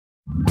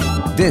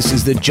This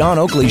is the John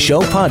Oakley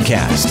Show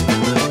podcast.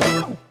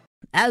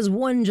 As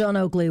one John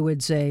Oakley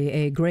would say,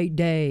 a great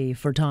day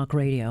for talk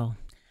radio.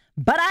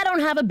 But I don't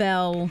have a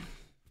bell.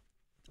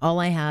 All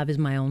I have is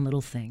my own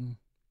little thing.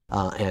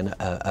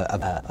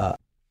 That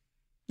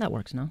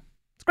works, no?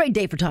 It's a great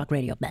day for talk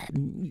radio.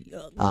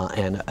 All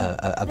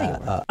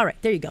right,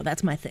 there you go.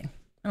 That's my thing.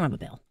 I don't have a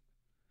bell.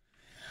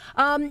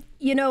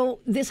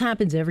 This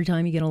happens every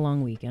time you get a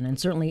long weekend, and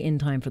certainly in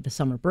time for the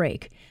summer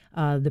break.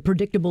 The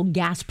predictable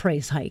gas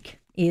price hike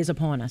is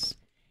upon us.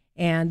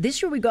 And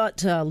this year we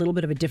got a little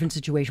bit of a different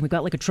situation. We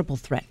got like a triple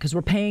threat because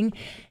we're paying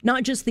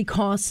not just the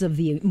costs of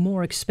the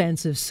more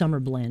expensive summer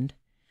blend.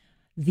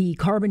 The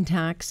carbon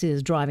tax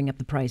is driving up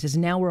the prices.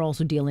 And now we're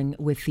also dealing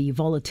with the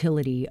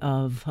volatility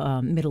of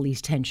Middle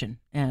East tension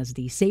as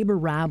the saber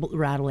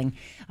rattling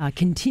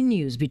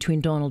continues between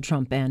Donald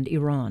Trump and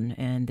Iran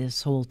and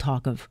this whole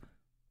talk of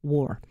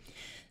war.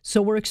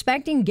 So we're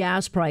expecting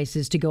gas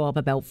prices to go up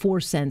about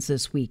 4 cents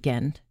this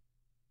weekend.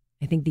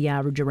 I think the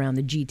average around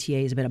the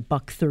GTA is about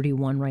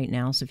 $1.31 right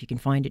now. So if you can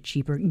find it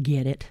cheaper,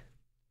 get it.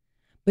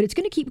 But it's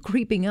going to keep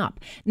creeping up.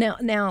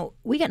 Now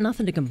we got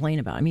nothing to complain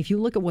about. I mean, if you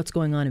look at what's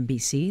going on in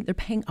BC, they're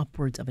paying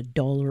upwards of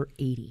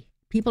 $1.80.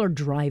 People are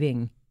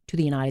driving to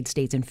the United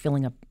States and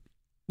filling up,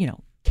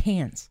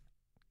 cans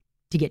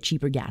to get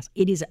cheaper gas.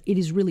 It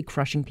is really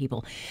crushing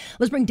people.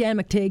 Let's bring Dan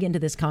McTeague into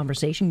this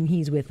conversation.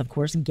 He's with, of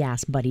course,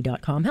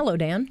 GasBuddy.com. Hello,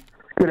 Dan.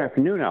 Good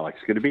afternoon, Alex.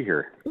 Good to be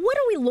here. What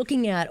are we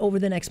looking at over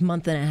the next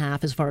month and a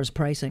half as far as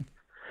pricing?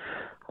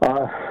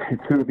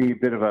 It's going to be a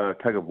bit of a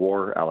tug of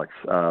war, Alex.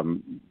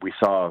 We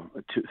saw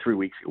 3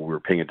 weeks ago we were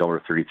paying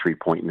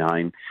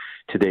 $1.33.9.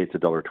 Today it's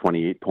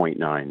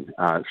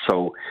 $1.28.9.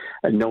 So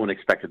no one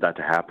expected that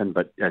to happen.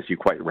 But as you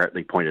quite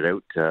rightly pointed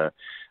out,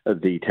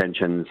 the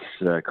tensions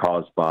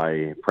caused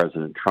by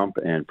President Trump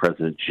and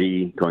President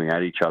Xi going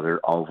at each other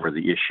over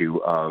the issue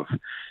of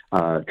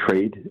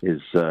trade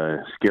is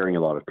scaring a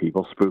lot of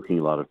people, spooking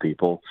a lot of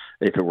people.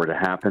 If it were to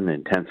happen,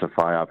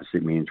 intensify, obviously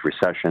means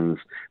recessions.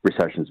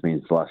 Recessions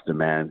means less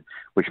demand,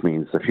 which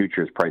means the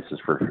futures prices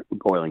for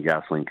oil and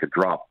gasoline could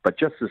drop. But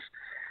just as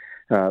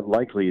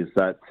likely as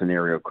that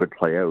scenario could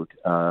play out,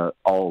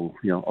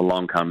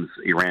 along comes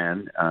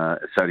Iran,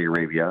 Saudi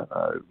Arabia,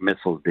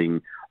 missiles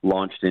being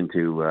launched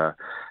into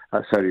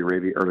Saudi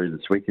Arabia earlier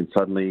this week, and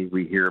suddenly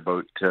we hear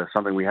about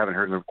something we haven't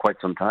heard in quite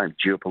some time,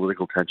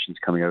 geopolitical tensions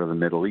coming out of the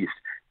Middle East.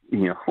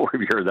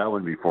 We've heard that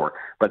one before.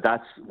 But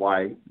that's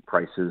why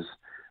prices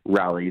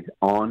rallied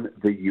on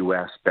the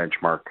U.S.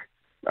 benchmark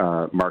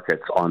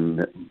markets on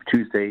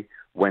Tuesday,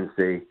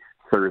 Wednesday,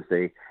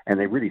 Thursday, and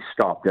they really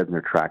stopped dead in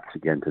their tracks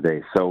again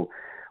today. So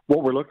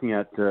what we're looking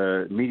at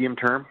medium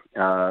term,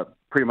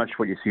 pretty much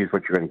what you see is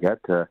what you're going to get.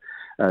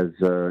 As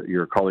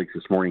your colleagues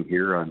this morning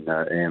here on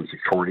AM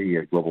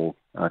 640, Global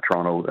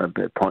Toronto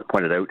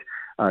pointed out,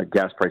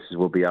 gas prices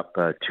will be up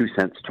 2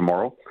 cents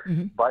tomorrow.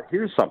 Mm-hmm. But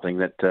here's something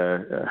that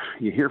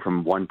you hear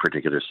from one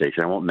particular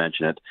station. I won't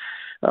mention it.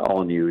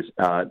 All News.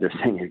 They're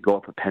saying it'd go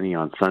up a penny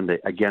on Sunday.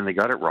 Again, they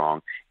got it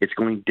wrong. It's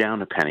going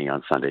down a penny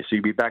on Sunday. So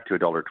you'd be back to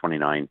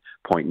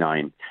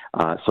 $1.29.9.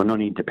 So no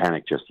need to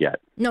panic just yet.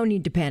 No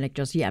need to panic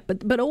just yet.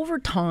 But over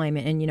time,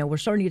 and we're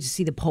starting to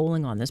see the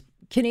polling on this,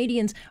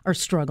 Canadians are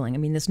struggling. I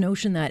mean, this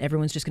notion that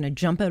everyone's just going to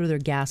jump out of their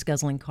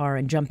gas-guzzling car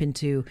and jump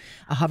into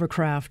a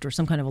hovercraft or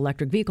some kind of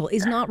electric vehicle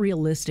is not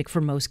realistic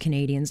for most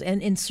Canadians.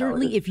 And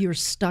certainly if you're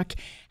stuck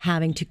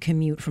having to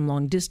commute from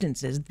long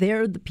distances,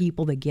 they're the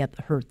people that get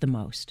hurt the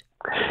most.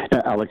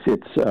 Alex,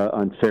 it's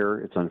unfair,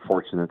 it's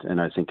unfortunate,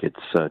 and I think it's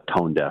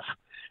tone deaf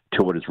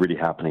to what is really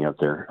happening out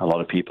there. A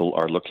lot of people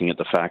are looking at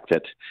the fact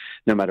that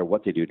no matter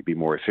what they do to be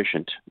more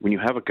efficient, when you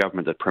have a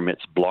government that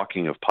permits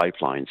blocking of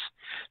pipelines,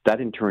 that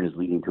in turn is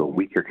leading to a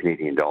weaker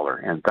Canadian dollar,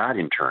 and that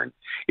in turn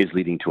is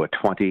leading to a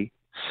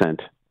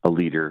 20-cent a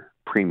litre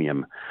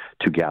premium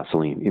to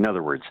gasoline. In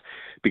other words,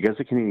 because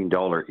the Canadian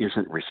dollar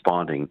isn't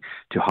responding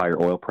to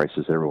higher oil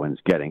prices that everyone's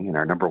getting, and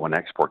our number one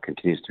export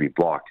continues to be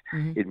blocked,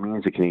 it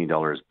means the Canadian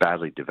dollar is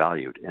badly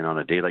devalued. And on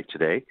a day like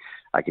today,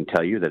 I can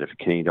tell you that if the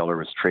Canadian dollar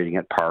was trading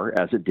at par,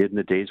 as it did in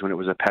the days when it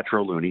was a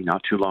petroloonie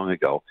not too long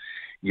ago,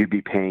 you'd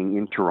be paying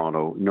in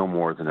Toronto no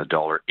more than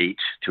 $1.08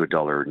 to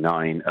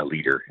 $1.09 a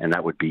litre, and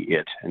that would be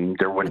it. And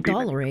there wouldn't be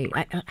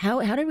 $1.08.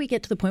 How did we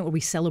get to the point where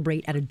we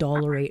celebrate at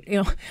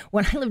 $1.08?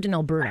 When I lived in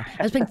Alberta,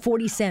 I was paying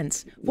 40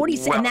 cents. 40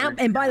 cents.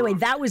 And by the way,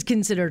 that was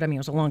considered. I mean, it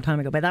was a long time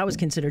ago, but that was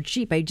considered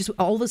cheap.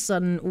 All of a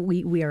sudden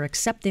we are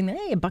accepting that.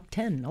 Hey,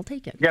 $1.10. I'll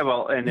take it. Yeah,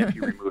 well, and if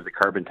you remove the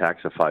carbon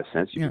tax of 5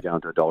 cents, you'd be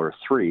down to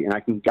 $1.03, and I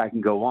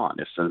can go on.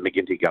 If the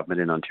McGuinty government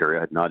in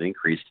Ontario had not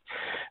increased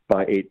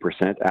by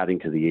 8%, adding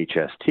to the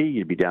HST,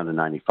 you'd be down to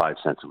 95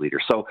 cents a litre.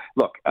 So,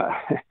 look,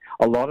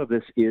 a lot of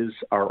this is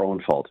our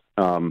own fault.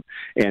 And,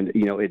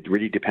 it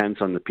really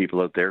depends on the people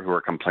out there who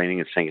are complaining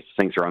and saying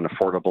things are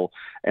unaffordable.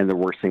 And the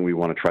worst thing we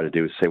want to try to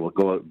do is say, well,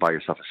 go out and buy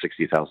yourself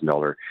a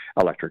 $60,000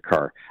 electric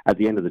car. At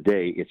the end of the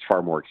day, it's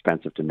far more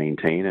expensive to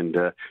maintain. And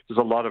there's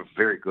a lot of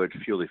very good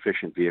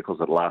fuel-efficient vehicles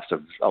that last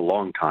a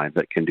long time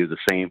that can do the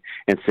same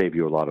and save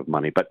you a lot of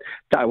money. But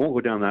I won't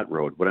go down that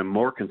road. What I'm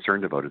more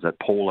concerned about is that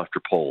poll after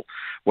poll,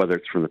 whether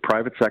it's from the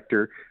private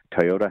sector,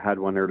 Toyota had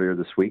one earlier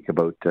this week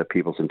about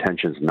people's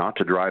intentions not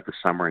to drive this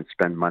summer and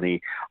spend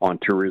money on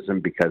tourism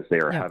because they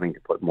are having to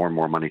put more and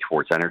more money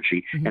towards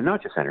energy, and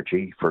not just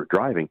energy for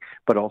driving,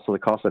 but also the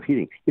cost of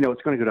heating.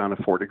 It's going to go down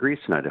to 4 degrees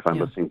tonight if I'm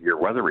listening to your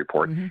weather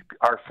report.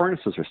 Our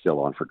furnaces are still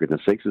on, for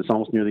goodness sakes. It's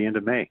almost near the end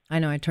of May. I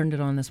know. I turned it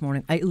on this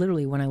morning. I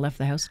literally, when I left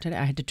the house today,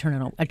 I had to turn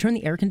it on. I turned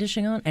the air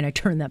conditioning on and I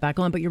turned that back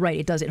on. But you're right.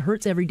 It does. It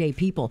hurts everyday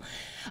people.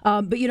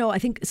 But, I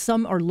think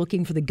some are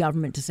looking for the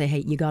government to say,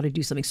 hey, you got to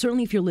do something.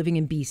 Certainly if you're living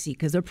in BC,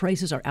 because their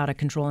prices are out of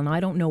control. And I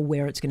don't know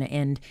where it's going to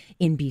end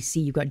in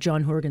BC. You've got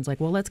John Horgan's like,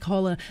 well, let's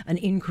call an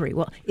inquiry.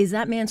 Well, is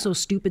that man so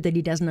stupid that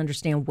he doesn't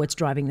understand what's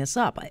driving this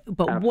up?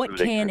 But Absolutely. What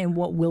can and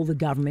what will the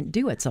government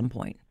do at some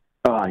point?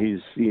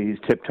 He's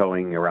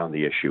tiptoeing around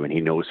the issue, and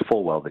he knows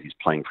full well that he's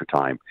playing for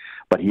time.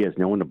 But he has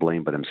no one to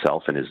blame but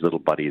himself and his little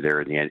buddy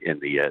there in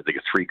the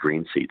 3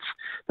 green seats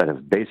that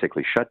have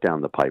basically shut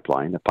down the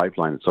pipeline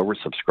that's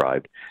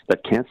oversubscribed,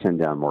 that can't send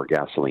down more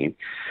gasoline.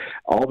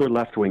 All their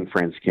left-wing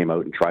friends came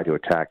out and tried to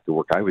attack the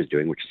work I was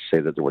doing, which is to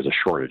say that there was a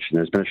shortage, and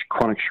there's been a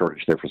chronic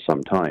shortage there for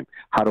some time.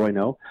 How do I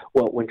know?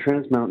 Well, when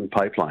Trans Mountain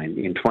Pipeline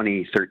in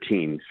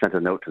 2013 sent a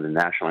note to the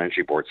National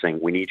Energy Board saying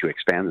we need to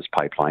expand this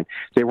pipeline,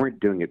 they weren't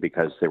doing it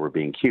because they were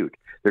being cute.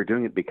 They're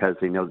doing it because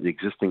they know the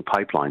existing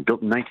pipeline,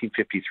 built in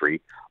 1953,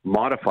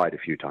 modified a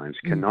few times,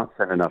 cannot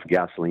send enough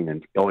gasoline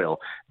and oil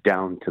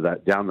down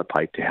the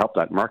pipe to help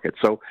that market.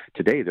 So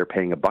today they're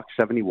paying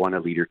 $1.71 a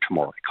liter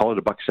tomorrow. Call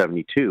it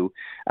 $1.72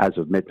 as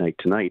of midnight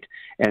tonight,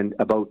 and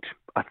about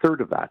a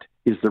third of that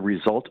is the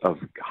result of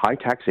high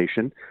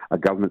taxation, a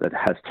government that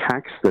has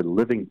taxed the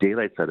living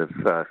daylights out of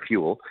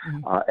fuel,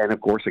 and of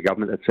course a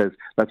government that says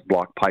let's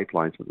block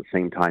pipelines, but at the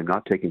same time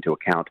not taking into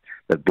account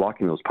that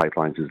blocking those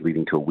pipelines is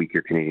leading to a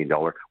weaker Canadian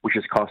dollar, which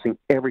is costing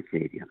every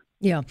Canadian.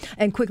 Yeah,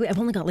 and quickly, I've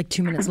only got like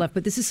 2 minutes left,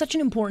 but this is such an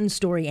important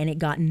story, and it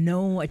got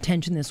no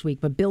attention this week.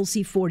 But Bill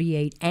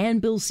C-48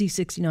 and Bill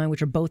C-69,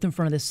 which are both in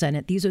front of the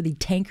Senate, these are the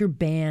tanker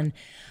ban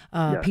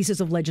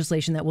pieces of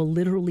legislation that will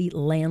literally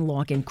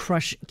landlock and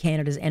crush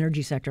Canada's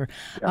energy sector.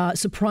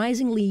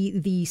 Surprisingly,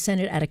 the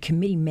Senate at a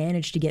committee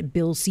managed to get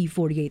Bill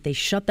C-48. They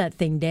shut that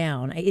thing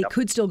down. It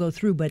could still go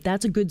through, but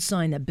that's a good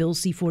sign that Bill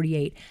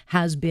C-48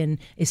 has been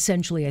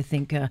essentially, I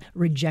think,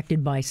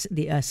 rejected by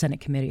the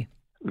Senate committee.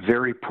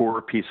 Very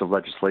poor piece of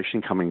legislation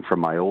coming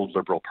from my old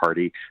Liberal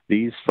Party.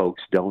 These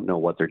folks don't know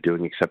what they're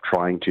doing except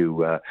trying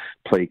to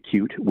play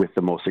cute with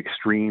the most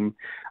extreme,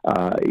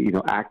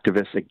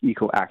 activist,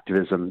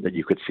 eco-activism that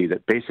you could see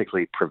that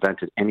basically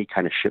prevented any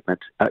kind of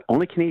shipment,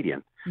 only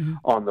Canadian,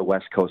 on the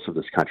west coast of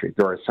this country.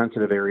 There are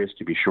sensitive areas,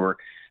 to be sure.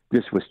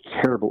 This was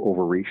terrible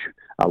overreach,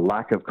 a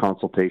lack of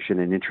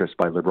consultation and interest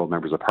by Liberal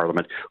members of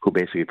Parliament who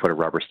basically put a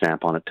rubber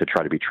stamp on it to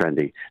try to be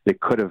trendy. They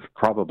could have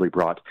probably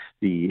brought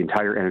the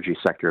entire energy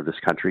sector of this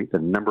country, the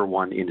number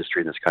one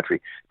industry in this country,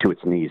 to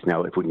its knees.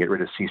 Now, if we can get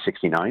rid of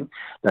C-69,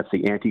 that's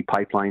the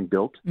anti-pipeline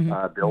bill.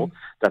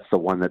 That's the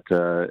one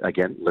that,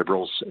 again,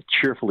 Liberals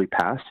cheerfully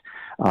passed,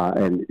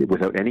 and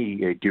without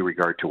any due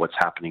regard to what's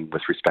happening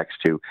with respects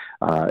to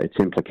its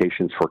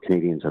implications for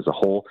Canadians as a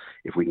whole.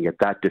 If we can get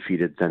that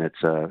defeated, then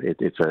it's a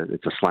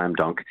slam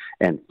dunk,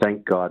 and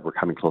thank God we're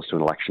coming close to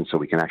an election so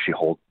we can actually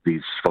hold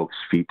these folks'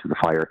 feet to the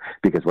fire,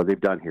 because what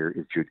they've done here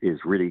is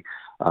really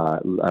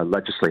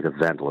legislative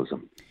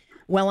vandalism.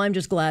 Well, I'm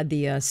just glad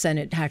the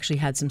Senate actually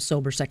had some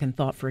sober second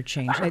thought for a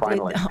change.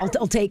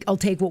 I'll take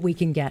what we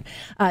can get.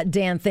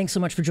 Dan, thanks so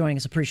much for joining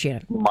us. Appreciate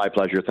it. My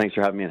pleasure. Thanks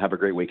for having me, and have a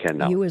great weekend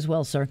now. You as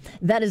well, sir.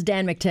 That is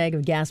Dan McTeague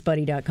of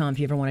GasBuddy.com if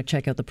you ever want to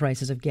check out the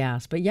prices of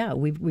gas. But yeah,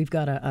 we've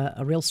got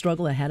a real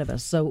struggle ahead of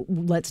us. So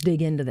let's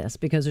dig into this,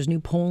 because there's new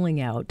polling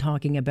out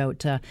talking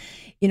about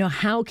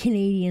how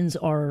Canadians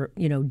are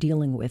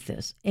dealing with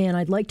this. And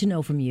I'd like to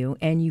know from you,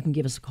 and you can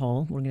give us a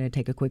call. We're going to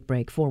take a quick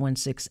break.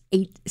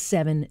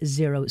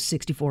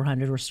 416-870-6400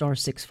 or star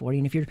 640.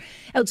 And if you're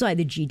outside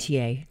the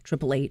GTA,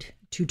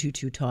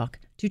 888-222-TALK.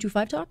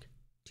 225-TALK?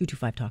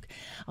 225-TALK.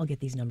 I'll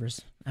get these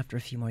numbers after a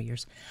few more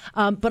years.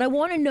 But I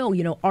want to know,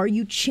 are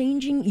you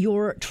changing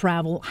your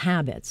travel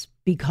habits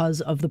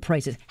because of the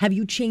prices? Have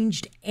you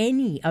changed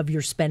any of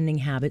your spending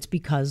habits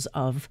because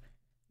of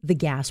the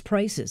gas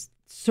prices?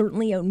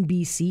 Certainly out in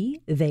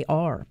BC, they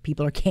are.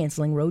 People are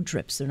canceling road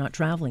trips. They're not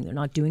traveling. They're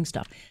not doing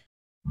stuff.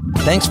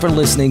 Thanks for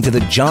listening to the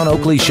John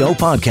Oakley Show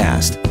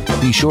podcast.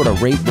 Be sure to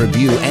rate,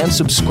 review, and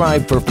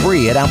subscribe for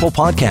free at Apple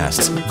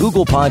Podcasts,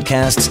 Google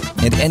Podcasts,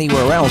 and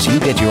anywhere else you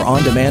get your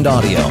on-demand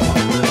audio.